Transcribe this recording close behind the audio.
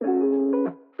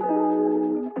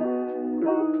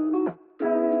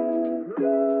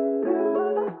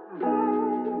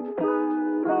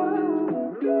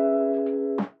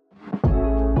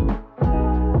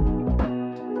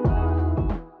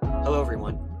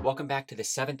Welcome back to the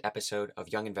 7th episode of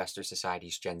Young Investor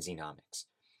Society's Gen Znomics.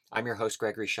 I'm your host,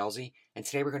 Gregory Schelsey, and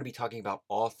today we're going to be talking about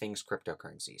all things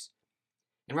cryptocurrencies.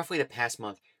 In roughly the past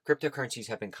month, cryptocurrencies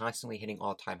have been constantly hitting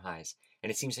all-time highs,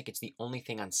 and it seems like it's the only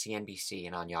thing on CNBC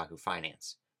and on Yahoo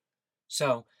Finance.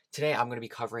 So, today I'm going to be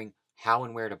covering how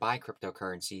and where to buy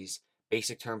cryptocurrencies,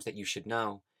 basic terms that you should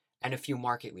know, and a few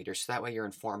market leaders so that way you're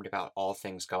informed about all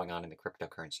things going on in the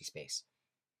cryptocurrency space.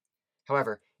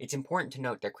 However, it's important to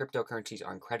note that cryptocurrencies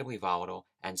are incredibly volatile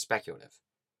and speculative.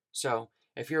 So,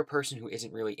 if you're a person who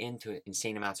isn't really into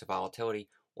insane amounts of volatility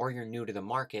or you're new to the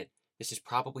market, this is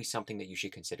probably something that you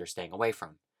should consider staying away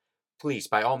from. Please,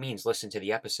 by all means, listen to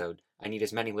the episode. I need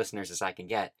as many listeners as I can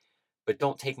get, but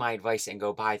don't take my advice and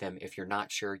go buy them if you're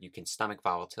not sure you can stomach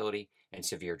volatility and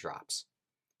severe drops.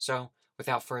 So,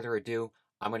 without further ado,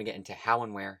 I'm going to get into how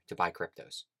and where to buy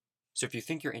cryptos. So, if you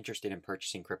think you're interested in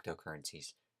purchasing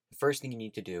cryptocurrencies, the first thing you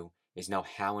need to do is know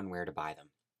how and where to buy them.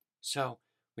 So,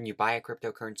 when you buy a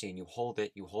cryptocurrency and you hold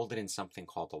it in something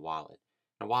called a wallet.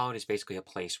 A wallet is basically a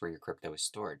place where your crypto is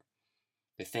stored.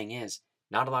 The thing is,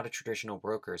 not a lot of traditional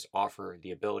brokers offer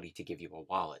the ability to give you a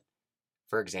wallet.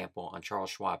 For example, on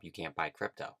Charles Schwab, you can't buy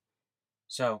crypto.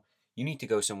 So, you need to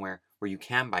go somewhere where you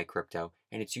can buy crypto,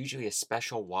 and it's usually a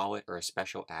special wallet or a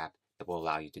special app that will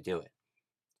allow you to do it.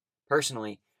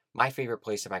 Personally, my favorite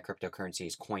place to buy cryptocurrency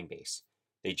is Coinbase.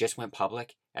 They just went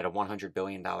public at a $100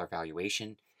 billion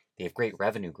valuation. They have great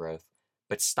revenue growth,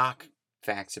 but stock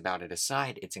facts about it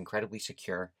aside, it's incredibly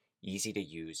secure, easy to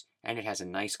use, and it has a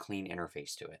nice clean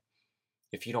interface to it.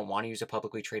 If you don't want to use a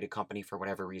publicly traded company for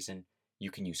whatever reason, you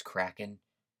can use Kraken.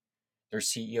 Their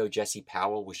CEO, Jesse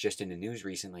Powell, was just in the news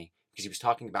recently because he was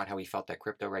talking about how he felt that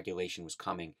crypto regulation was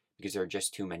coming because there are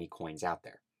just too many coins out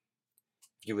there.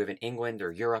 If you live in England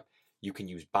or Europe, you can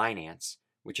use Binance,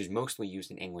 which is mostly used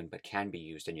in England but can be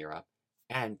used in Europe,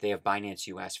 and they have Binance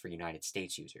US for United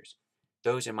States users.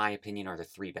 Those, in my opinion, are the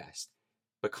three best.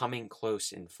 But coming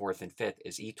close in fourth and fifth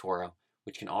is eToro,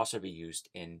 which can also be used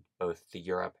in both the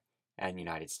Europe and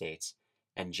United States,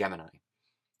 and Gemini.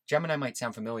 Gemini might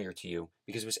sound familiar to you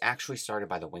because it was actually started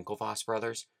by the Winklevoss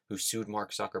brothers, who sued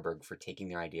Mark Zuckerberg for taking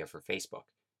their idea for Facebook.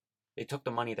 They took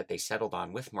the money that they settled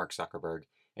on with Mark Zuckerberg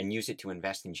and used it to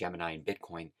invest in Gemini and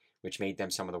Bitcoin, which made them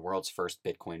some of the world's first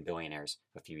Bitcoin billionaires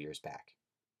a few years back.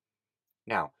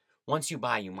 Now, once you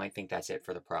buy, you might think that's it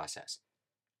for the process.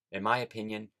 In my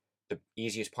opinion, the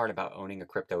easiest part about owning a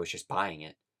crypto is just buying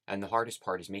it, and the hardest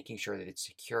part is making sure that it's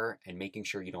secure and making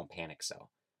sure you don't panic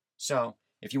sell. So,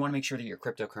 if you want to make sure that your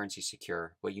cryptocurrency is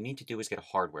secure, what you need to do is get a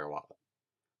hardware wallet.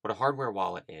 What a hardware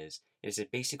wallet is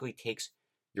it basically takes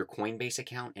your Coinbase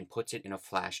account and puts it in a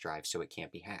flash drive so it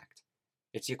can't be hacked.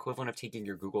 It's the equivalent of taking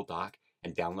your Google Doc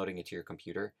and downloading it to your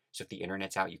computer, so if the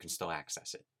internet's out, you can still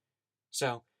access it.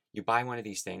 So, you buy one of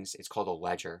these things, it's called a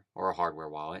ledger or a hardware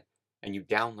wallet, and you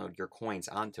download your coins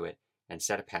onto it and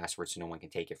set a password so no one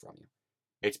can take it from you.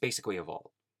 It's basically a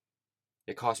vault.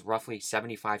 It costs roughly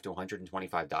 $75 to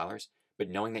 $125, but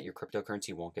knowing that your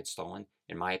cryptocurrency won't get stolen,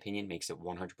 in my opinion, makes it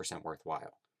 100%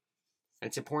 worthwhile. And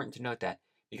it's important to note that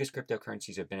because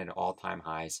cryptocurrencies have been at all-time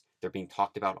highs, they're being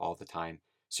talked about all the time,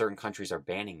 certain countries are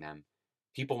banning them,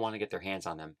 people want to get their hands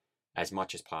on them as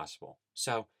much as possible.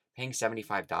 So, paying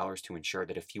 $75 to ensure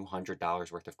that a few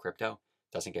 $100s worth of crypto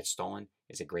doesn't get stolen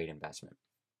is a great investment.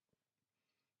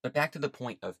 But back to the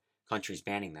point of countries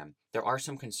banning them, there are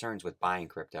some concerns with buying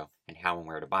crypto and how and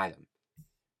where to buy them.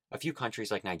 A few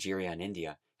countries like Nigeria and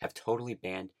India have totally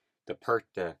banned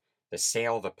the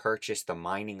sale, the purchase, the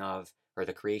mining of, or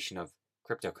the creation of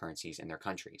cryptocurrencies in their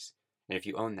countries. And if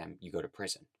you own them, you go to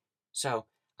prison. So,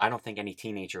 I don't think any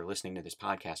teenager listening to this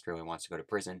podcast really wants to go to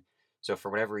prison. So for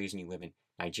whatever reason you live in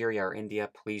Nigeria or India,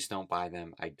 please don't buy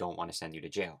them. I don't want to send you to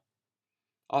jail.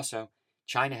 Also,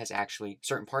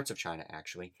 certain parts of China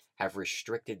actually, have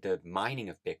restricted the mining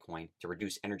of Bitcoin to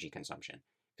reduce energy consumption.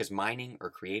 Because mining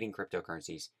or creating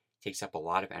cryptocurrencies takes up a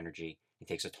lot of energy and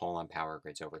takes a toll on power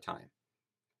grids over time.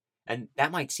 And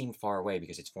that might seem far away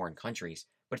because it's foreign countries,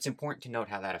 but it's important to note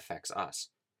how that affects us.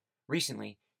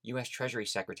 Recently, U.S. Treasury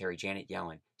Secretary Janet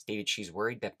Yellen stated she's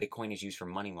worried that Bitcoin is used for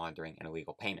money laundering and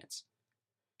illegal payments.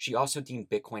 She also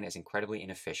deemed Bitcoin as incredibly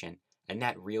inefficient, and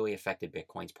that really affected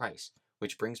Bitcoin's price,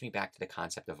 which brings me back to the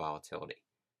concept of volatility.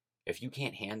 If you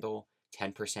can't handle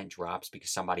 10% drops because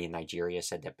somebody in Nigeria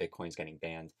said that Bitcoin's getting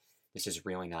banned, this is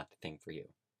really not the thing for you.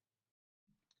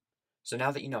 So now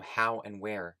that you know how and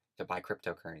where to buy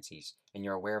cryptocurrencies, and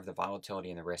you're aware of the volatility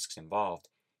and the risks involved,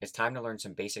 it's time to learn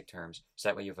some basic terms so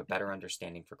that way you have a better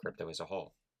understanding for crypto as a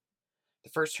whole.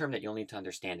 The first term that you'll need to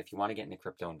understand if you want to get into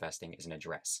crypto investing is an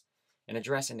address. An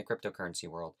address in the cryptocurrency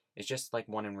world is just like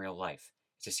one in real life.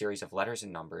 It's a series of letters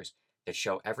and numbers that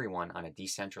show everyone on a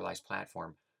decentralized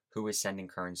platform who is sending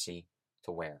currency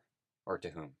to where or to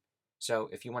whom. So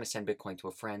if you want to send Bitcoin to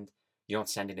a friend, you don't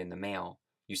send it in the mail,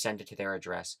 you send it to their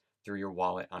address through your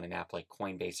wallet on an app like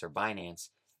Coinbase or Binance,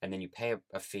 and then you pay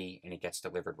a fee and it gets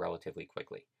delivered relatively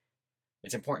quickly.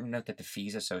 It's important to note that the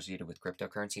fees associated with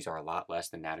cryptocurrencies are a lot less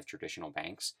than that of traditional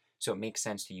banks, so it makes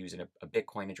sense to use a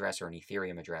Bitcoin address or an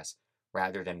Ethereum address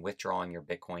rather than withdrawing your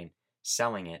Bitcoin,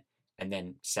 selling it, and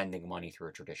then sending money through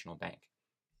a traditional bank.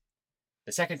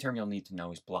 The second term you'll need to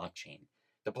know is blockchain.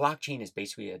 The blockchain is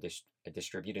basically a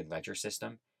distributed ledger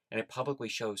system, and it publicly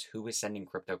shows who is sending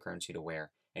cryptocurrency to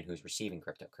where and who's receiving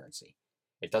cryptocurrency.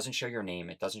 It doesn't show your name,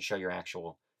 it doesn't show your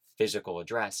actual physical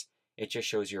address, it just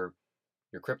shows your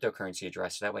cryptocurrency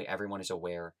address, so that way everyone is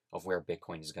aware of where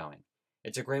Bitcoin is going.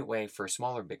 It's a great way for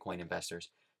smaller Bitcoin investors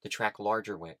to track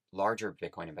larger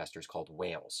Bitcoin investors called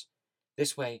whales.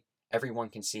 This way, everyone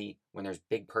can see when there's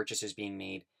big purchases being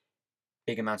made,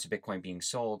 big amounts of Bitcoin being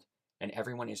sold, and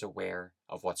everyone is aware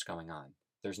of what's going on.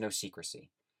 There's no secrecy.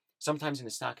 Sometimes in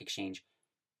the stock exchange,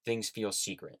 things feel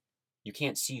secret. You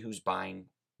can't see who's buying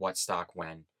what stock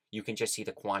when. You can just see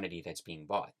the quantity that's being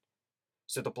bought.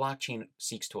 So the blockchain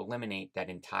seeks to eliminate that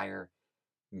entire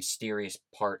mysterious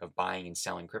part of buying and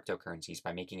selling cryptocurrencies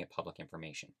by making it public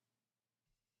information.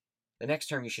 The next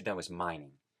term you should know is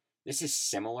mining. This is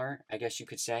similar, I guess you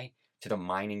could say, to the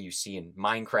mining you see in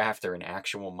Minecraft or in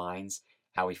actual mines,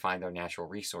 how we find our natural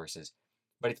resources.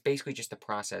 But it's basically just the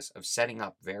process of setting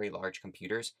up very large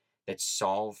computers that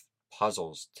solve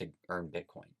puzzles to earn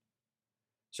Bitcoin.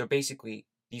 So basically,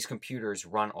 these computers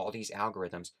run all these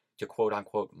algorithms to quote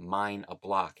unquote mine a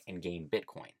block and gain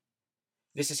Bitcoin.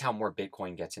 This is how more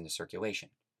Bitcoin gets into circulation.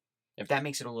 If that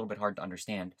makes it a little bit hard to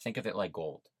understand, think of it like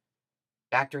gold.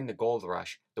 Back during the gold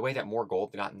rush, the way that more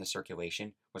gold got into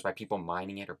circulation was by people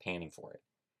mining it or panning for it.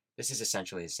 This is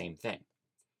essentially the same thing.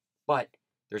 But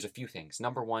there's a few things.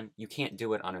 Number one, you can't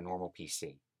do it on a normal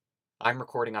PC. I'm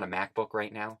recording on a MacBook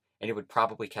right now, and it would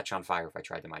probably catch on fire if I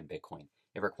tried to mine Bitcoin.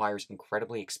 It requires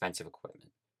incredibly expensive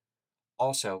equipment.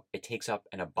 Also, it takes up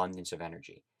an abundance of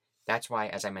energy. That's why,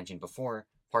 as I mentioned before,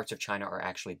 parts of China are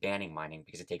actually banning mining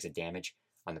because it takes a damage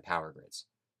on the power grids.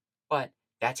 But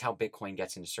that's how Bitcoin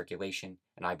gets into circulation,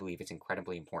 and I believe it's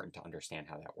incredibly important to understand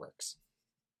how that works.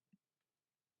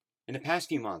 In the past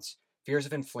few months, fears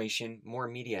of inflation, more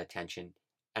media attention,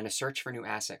 and a search for new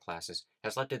asset classes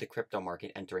has led to the crypto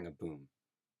market entering a boom.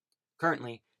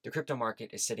 Currently, the crypto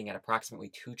market is sitting at approximately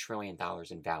 $2 trillion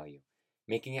in value,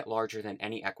 making it larger than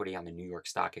any equity on the New York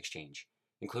Stock Exchange,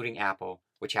 including Apple,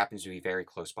 which happens to be very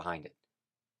close behind it.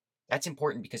 That's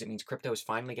important because it means crypto is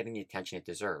finally getting the attention it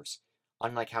deserves.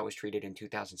 Unlike how it was treated in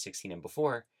 2016 and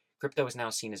before, crypto is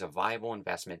now seen as a viable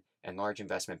investment and large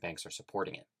investment banks are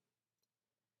supporting it.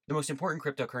 The most important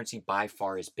cryptocurrency by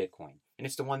far is Bitcoin, and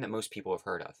it's the one that most people have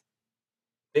heard of.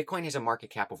 Bitcoin has a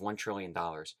market cap of $1 trillion,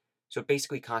 so it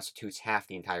basically constitutes half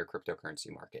the entire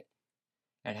cryptocurrency market.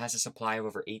 It has a supply of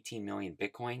over 18 million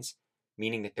Bitcoins,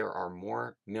 meaning that there are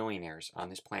more millionaires on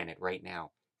this planet right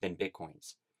now than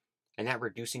Bitcoins. And that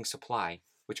reducing supply,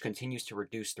 which continues to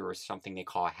reduce through something they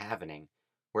call a halvening,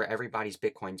 where everybody's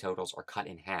Bitcoin totals are cut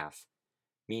in half,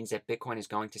 means that Bitcoin is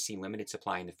going to see limited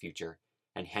supply in the future,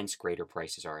 and hence greater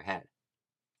prices are ahead.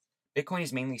 Bitcoin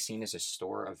is mainly seen as a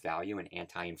store of value and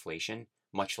anti-inflation,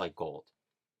 much like gold.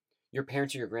 Your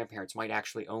parents or your grandparents might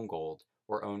actually own gold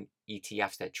or own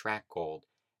ETFs that track gold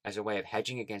as a way of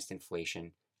hedging against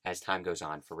inflation as time goes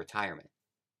on for retirement.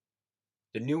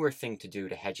 The newer thing to do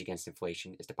to hedge against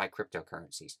inflation is to buy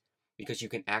cryptocurrencies, because you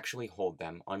can actually hold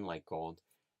them, unlike gold,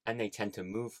 and they tend to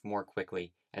move more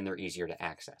quickly and they're easier to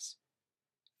access.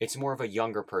 It's more of a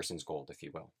younger person's gold, if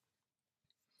you will.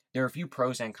 There are a few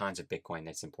pros and cons of Bitcoin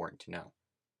that's important to know.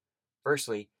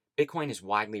 Firstly, Bitcoin is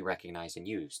widely recognized and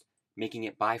used, making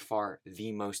it by far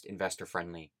the most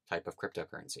investor-friendly type of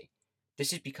cryptocurrency.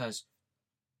 This is because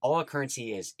all a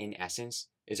currency is, in essence,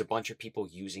 is a bunch of people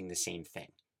using the same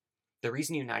thing. The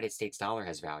reason the United States dollar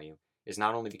has value is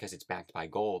not only because it's backed by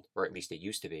gold, or at least it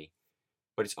used to be,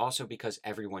 but it's also because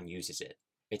everyone uses it.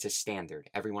 It's a standard.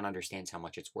 Everyone understands how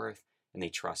much it's worth, and they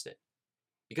trust it.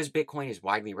 Because Bitcoin is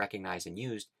widely recognized and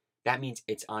used, that means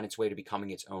it's on its way to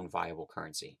becoming its own viable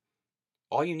currency.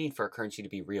 All you need for a currency to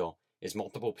be real is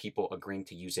multiple people agreeing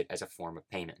to use it as a form of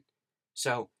payment.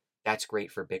 So that's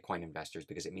great for Bitcoin investors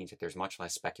because it means that there's much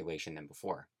less speculation than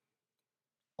before.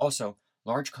 Also,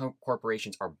 large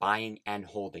corporations are buying and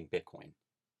holding Bitcoin.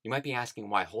 You might be asking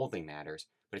why holding matters,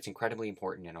 but it's incredibly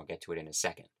important, and I'll get to it in a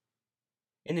second.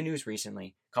 In the news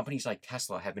recently, companies like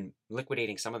Tesla have been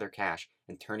liquidating some of their cash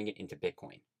and turning it into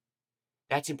Bitcoin.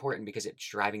 That's important because it's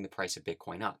driving the price of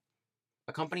Bitcoin up.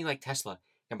 A company like Tesla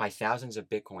can buy thousands of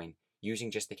Bitcoin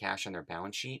using just the cash on their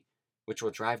balance sheet, which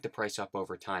will drive the price up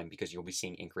over time because you'll be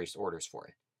seeing increased orders for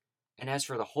it. And as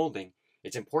for the holding,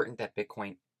 it's important that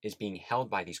Bitcoin is being held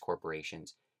by these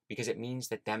corporations because it means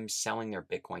that them selling their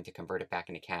Bitcoin to convert it back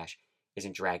into cash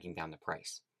isn't dragging down the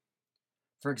price.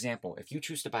 For example, if you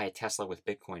choose to buy a Tesla with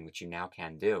Bitcoin, which you now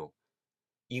can do,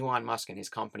 Elon Musk and his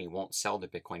company won't sell the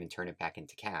Bitcoin and turn it back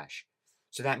into cash.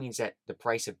 So that means that the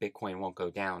price of Bitcoin won't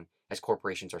go down as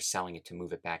corporations are selling it to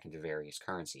move it back into various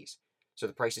currencies. So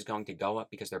the price is going to go up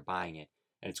because they're buying it,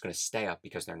 and it's going to stay up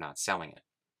because they're not selling it.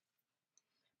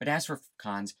 But as for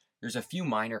cons, there's a few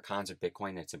minor cons of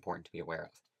Bitcoin that's important to be aware of.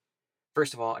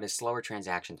 First of all, it has slower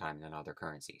transaction time than other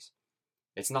currencies.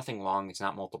 It's nothing long, it's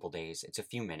not multiple days, it's a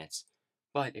few minutes.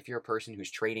 But if you're a person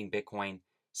who's trading Bitcoin,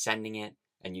 sending it,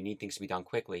 and you need things to be done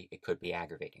quickly, it could be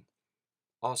aggravating.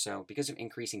 Also, because of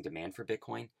increasing demand for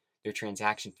Bitcoin, their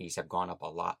transaction fees have gone up a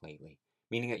lot lately,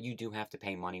 meaning that you do have to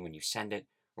pay money when you send it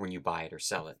or when you buy it or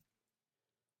sell it.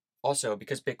 Also,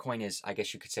 because Bitcoin is, I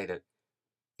guess you could say,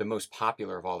 the most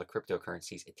popular of all the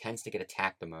cryptocurrencies, it tends to get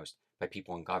attacked the most by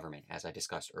people in government, as I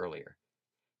discussed earlier.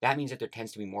 That means that there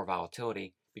tends to be more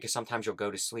volatility because sometimes you'll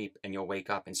go to sleep and you'll wake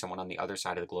up and someone on the other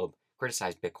side of the globe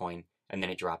criticized Bitcoin and then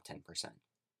it dropped 10%.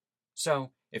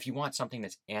 So, if you want something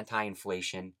that's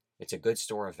anti-inflation, it's a good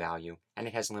store of value, and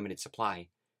it has limited supply,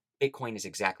 Bitcoin is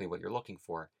exactly what you're looking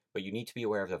for, but you need to be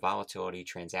aware of the volatility,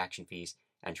 transaction fees,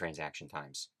 and transaction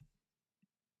times.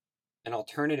 An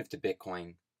alternative to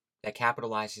Bitcoin that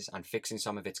capitalizes on fixing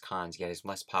some of its cons yet is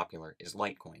less popular is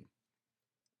Litecoin.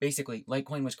 Basically,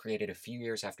 Litecoin was created a few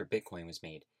years after Bitcoin was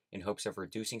made in hopes of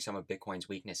reducing some of Bitcoin's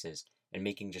weaknesses and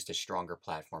making just a stronger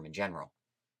platform in general.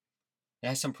 It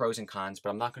has some pros and cons, but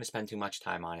I'm not going to spend too much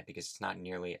time on it because it's not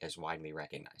nearly as widely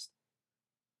recognized.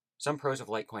 Some pros of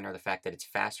Litecoin are the fact that it's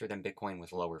faster than Bitcoin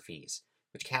with lower fees,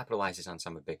 which capitalizes on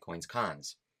some of Bitcoin's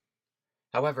cons.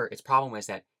 However, its problem is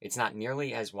that it's not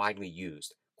nearly as widely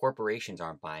used. Corporations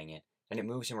aren't buying it, and it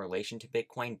moves in relation to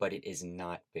Bitcoin, but it is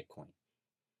not Bitcoin.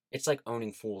 It's like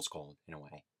owning fool's gold, in a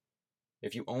way.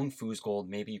 If you own fool's gold,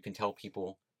 maybe you can tell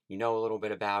people you know a little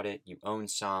bit about it, you own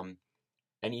some,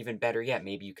 and even better yet,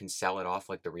 maybe you can sell it off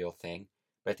like the real thing.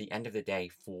 But at the end of the day,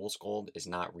 fool's gold is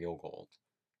not real gold.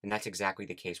 And that's exactly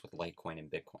the case with Litecoin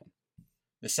and Bitcoin.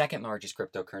 The second largest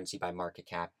cryptocurrency by market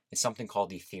cap is something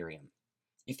called Ethereum.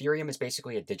 Ethereum is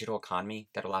basically a digital economy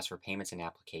that allows for payments and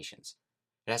applications.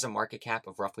 It has a market cap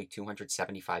of roughly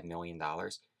 $275 million,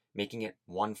 making it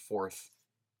 1/4,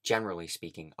 generally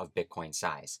speaking, of Bitcoin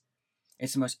size.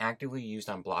 It's the most actively used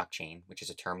on blockchain, which is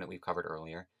a term that we've covered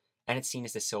earlier, and it's seen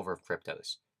as the silver of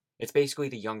cryptos. It's basically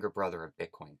the younger brother of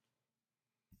Bitcoin.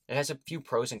 It has a few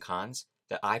pros and cons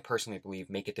that I personally believe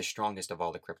make it the strongest of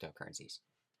all the cryptocurrencies.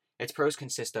 Its pros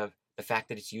consist of the fact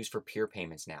that it's used for pure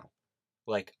payments now,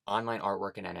 like online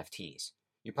artwork and NFTs.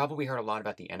 You probably heard a lot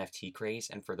about the NFT craze,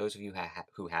 and for those of you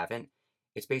who haven't,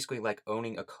 it's basically like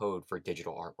owning a code for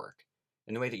digital artwork.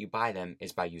 And the way that you buy them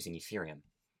is by using Ethereum.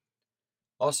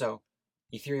 Also,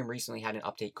 Ethereum recently had an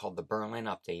update called the Berlin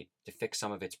update to fix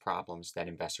some of its problems that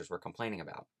investors were complaining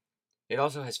about. It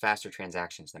also has faster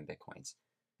transactions than Bitcoin's.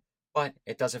 But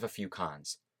it does have a few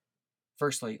cons.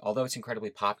 Firstly, although it's incredibly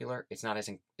popular, it's not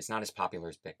as popular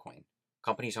as Bitcoin.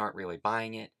 Companies aren't really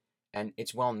buying it, and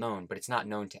it's well known, but it's not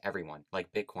known to everyone,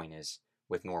 like Bitcoin is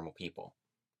with normal people.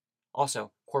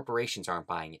 Also, corporations aren't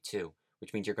buying it too,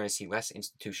 which means you're going to see less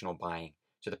institutional buying,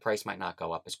 so the price might not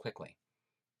go up as quickly.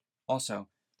 Also,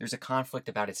 there's a conflict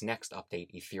about its next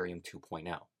update, Ethereum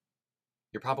 2.0.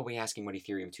 You're probably asking what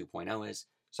Ethereum 2.0 is,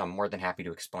 so I'm more than happy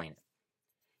to explain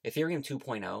it. Ethereum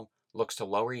 2.0 looks to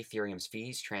lower Ethereum's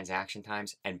fees, transaction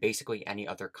times, and basically any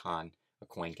other con a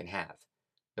coin can have.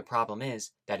 The problem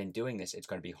is that in doing this, it's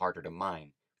going to be harder to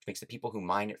mine, which makes the people who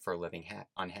mine it for a living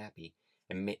unhappy,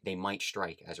 and they might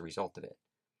strike as a result of it.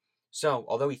 So,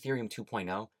 although Ethereum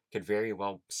 2.0 could very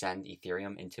well send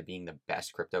Ethereum into being the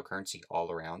best cryptocurrency all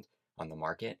around on the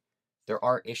market, there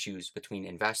are issues between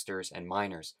investors and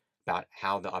miners about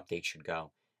how the update should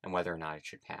go and whether or not it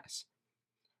should pass.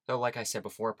 Though, like I said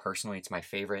before, personally it's my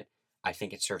favorite. I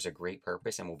think it serves a great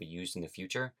purpose and will be used in the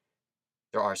future.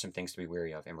 There are some things to be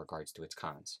wary of in regards to its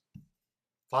cons.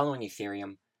 Following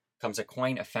Ethereum comes a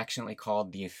coin affectionately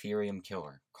called the Ethereum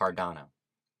killer, Cardano.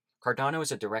 Cardano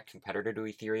is a direct competitor to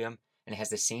Ethereum and has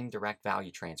the same direct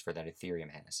value transfer that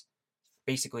Ethereum has.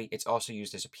 Basically, it's also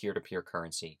used as a peer-to-peer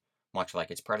currency, much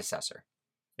like its predecessor.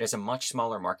 It has a much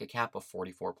smaller market cap of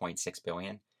 44.6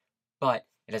 billion, but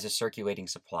it has a circulating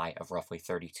supply of roughly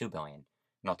 32 billion,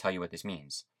 and I'll tell you what this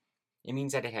means. It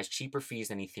means that it has cheaper fees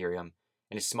than Ethereum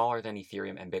and is smaller than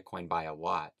Ethereum and Bitcoin by a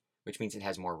lot, which means it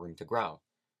has more room to grow.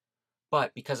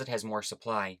 But because it has more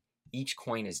supply, each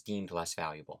coin is deemed less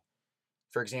valuable.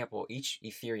 For example, each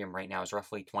Ethereum right now is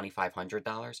roughly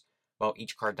 $2,500, while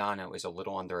each Cardano is a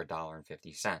little under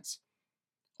 $1.50.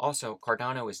 Also,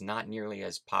 Cardano is not nearly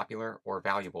as popular or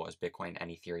valuable as Bitcoin and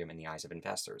Ethereum in the eyes of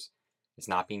investors. It's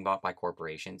not being bought by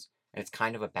corporations, and it's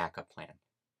kind of a backup plan.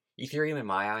 Ethereum, in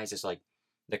my eyes, is like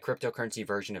the cryptocurrency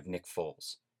version of Nick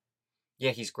Foles.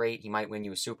 Yeah, he's great, he might win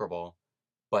you a Super Bowl,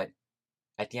 but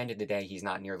at the end of the day, he's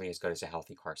not nearly as good as a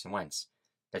healthy Carson Wentz.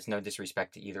 That's no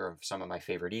disrespect to either of some of my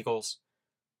favorite Eagles,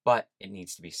 but it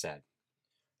needs to be said.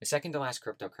 The second to last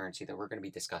cryptocurrency that we're going to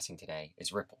be discussing today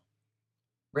is Ripple.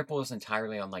 Ripple is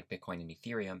entirely unlike Bitcoin and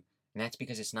Ethereum, and that's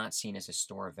because it's not seen as a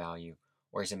store of value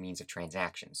or as a means of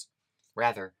transactions.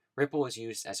 Rather, Ripple is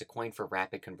used as a coin for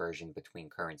rapid conversion between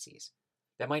currencies.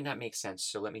 That might not make sense,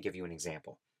 so let me give you an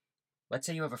example. Let's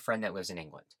say you have a friend that lives in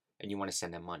England, and you want to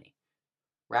send them money.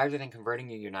 Rather than converting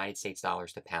your United States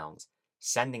dollars to pounds,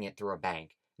 sending it through a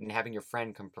bank, and having your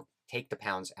friend take the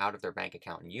pounds out of their bank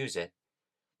account and use it,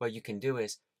 what you can do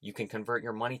is you can convert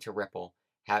your money to Ripple,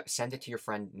 send it to your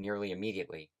friend nearly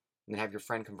immediately, and then have your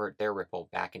friend convert their Ripple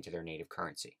back into their native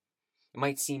currency. It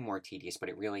might seem more tedious, but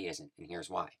it really isn't, and here's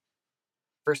why.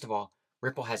 First of all,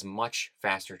 Ripple has much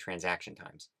faster transaction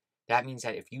times. That means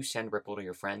that if you send Ripple to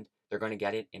your friend, they're going to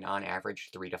get it in on average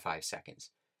 3 to 5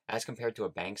 seconds. As compared to a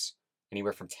bank's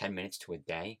anywhere from 10 minutes to a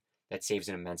day, that saves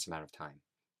an immense amount of time.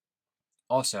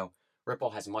 Also,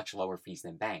 Ripple has much lower fees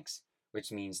than banks,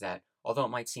 which means that although it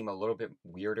might seem a little bit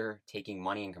weirder taking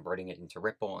money and converting it into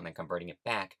Ripple and then converting it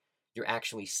back, you're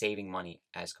actually saving money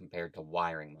as compared to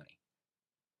wiring money.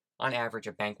 On average,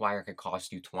 a bank wire could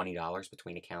cost you $20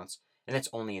 between accounts, and that's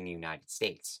only in the United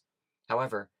States.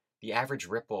 However, the average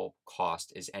Ripple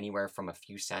cost is anywhere from a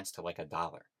few cents to like $1.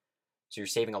 So you're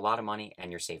saving a lot of money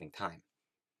and you're saving time.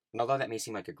 And although that may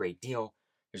seem like a great deal,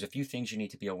 there's a few things you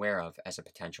need to be aware of as a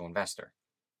potential investor.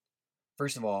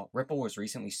 First of all, Ripple was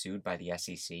recently sued by the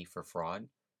SEC for fraud,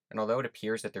 and although it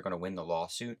appears that they're going to win the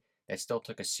lawsuit, that still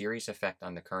took a serious effect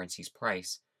on the currency's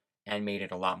price and made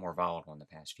it a lot more volatile in the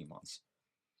past few months.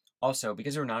 Also,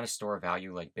 because they're not a store of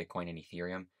value like Bitcoin and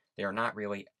Ethereum, they are not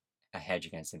really a hedge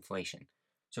against inflation.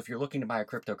 So if you're looking to buy a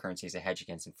cryptocurrency as a hedge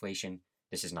against inflation,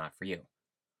 this is not for you.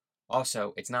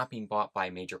 Also, it's not being bought by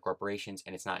major corporations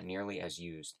and it's not nearly as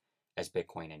used as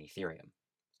Bitcoin and Ethereum.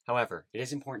 However, it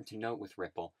is important to note with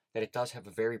Ripple that it does have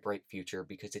a very bright future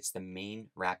because it's the main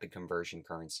rapid conversion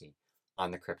currency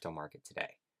on the crypto market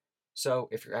today. So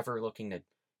if you're ever looking to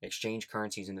exchange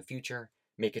currencies in the future,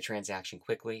 make a transaction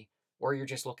quickly, or you're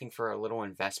just looking for a little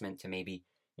investment to maybe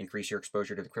increase your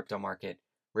exposure to the crypto market,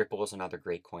 Ripple is another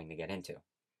great coin to get into.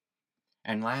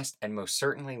 And last and most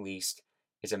certainly least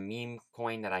is a meme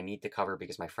coin that I need to cover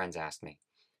because my friends asked me.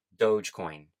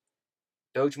 Dogecoin.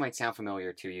 Doge might sound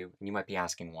familiar to you, and you might be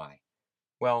asking why.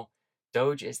 Well,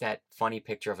 Doge is that funny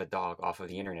picture of a dog off of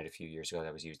the internet a few years ago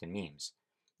that was used in memes.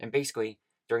 And basically,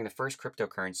 during the first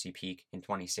cryptocurrency peak in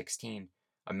 2016,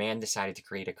 a man decided to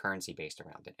create a currency based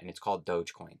around it, and it's called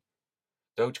Dogecoin.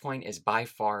 Dogecoin is by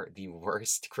far the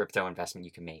worst crypto investment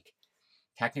you can make.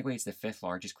 Technically, it's the 5th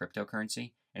largest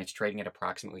cryptocurrency, and it's trading at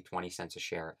approximately 20 cents a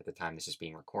share at the time this is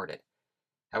being recorded.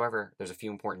 However, there's a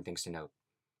few important things to note.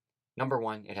 Number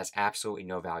one, it has absolutely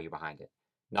no value behind it.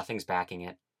 Nothing's backing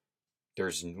it.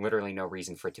 There's literally no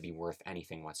reason for it to be worth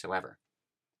anything whatsoever.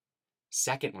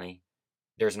 Secondly,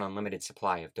 there's an unlimited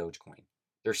supply of Dogecoin.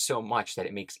 There's so much that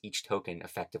it makes each token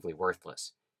effectively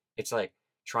worthless. It's like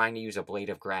trying to use a blade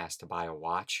of grass to buy a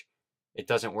watch. It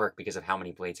doesn't work because of how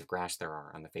many blades of grass there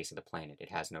are on the face of the planet.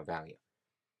 It has no value.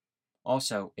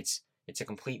 Also, it's a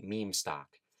complete meme stock,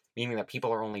 meaning that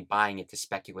people are only buying it to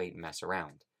speculate and mess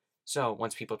around. So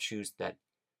once people choose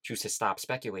to stop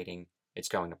speculating, it's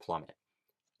going to plummet.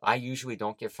 I usually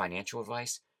don't give financial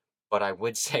advice, but I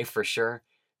would say for sure,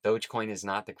 Dogecoin is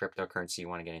not the cryptocurrency you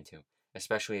want to get into,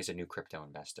 especially as a new crypto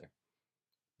investor.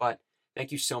 But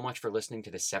thank you so much for listening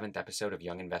to the 7th episode of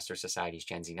Young Investor Society's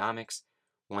Gen Znomics.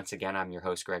 Once again, I'm your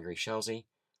host, Gregory Shelzy.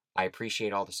 I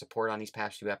appreciate all the support on these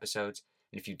past few episodes,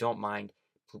 and if you don't mind,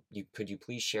 could you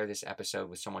please share this episode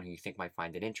with someone who you think might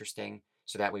find it interesting,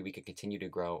 so that way we can continue to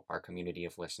grow our community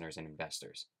of listeners and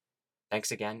investors.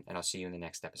 Thanks again, and I'll see you in the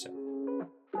next episode.